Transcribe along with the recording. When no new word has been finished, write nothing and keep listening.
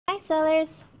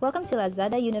sellers! Welcome to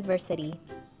Lazada University.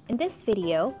 In this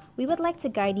video, we would like to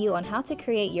guide you on how to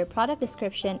create your product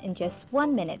description in just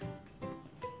 1 minute.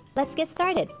 Let's get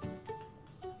started.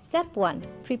 Step 1.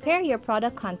 Prepare your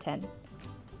product content.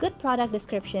 Good product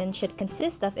description should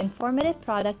consist of informative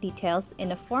product details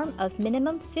in a form of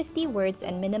minimum 50 words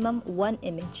and minimum 1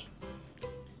 image.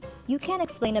 You can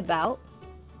explain about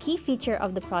key feature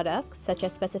of the product such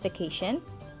as specification,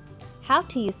 how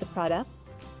to use the product,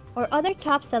 or other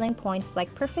top selling points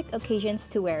like perfect occasions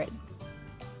to wear it.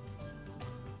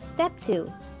 Step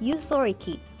 2. Use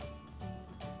Lorikeet.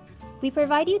 We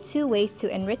provide you 2 ways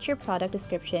to enrich your product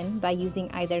description by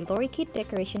using either Lorikeet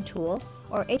decoration tool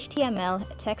or HTML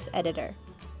text editor.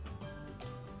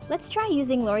 Let's try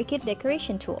using Lorikeet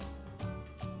decoration tool.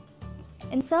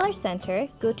 In Seller Center,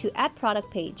 go to Add Product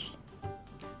page.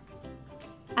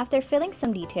 After filling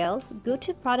some details, go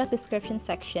to Product Description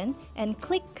section and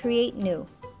click Create New.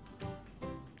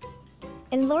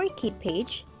 In Lorikeet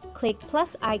page, click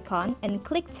plus icon and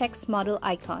click text model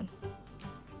icon.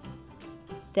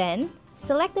 Then,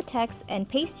 select the text and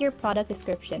paste your product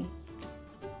description.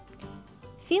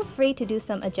 Feel free to do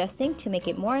some adjusting to make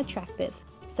it more attractive,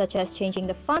 such as changing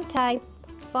the font type,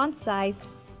 font size,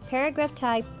 paragraph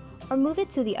type, or move it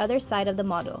to the other side of the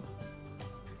model.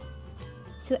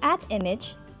 To add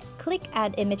image, click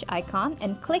Add Image icon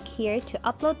and click here to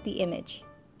upload the image.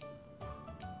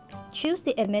 Choose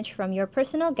the image from your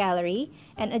personal gallery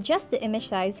and adjust the image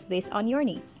size based on your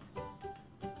needs.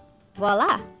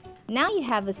 Voila! Now you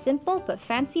have a simple but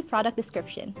fancy product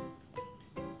description.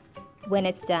 When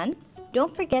it's done,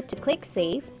 don't forget to click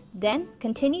Save, then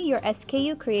continue your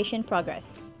SKU creation progress.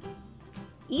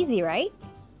 Easy, right?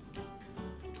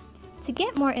 To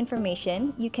get more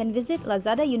information, you can visit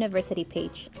Lazada University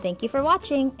page. Thank you for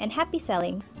watching and happy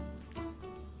selling!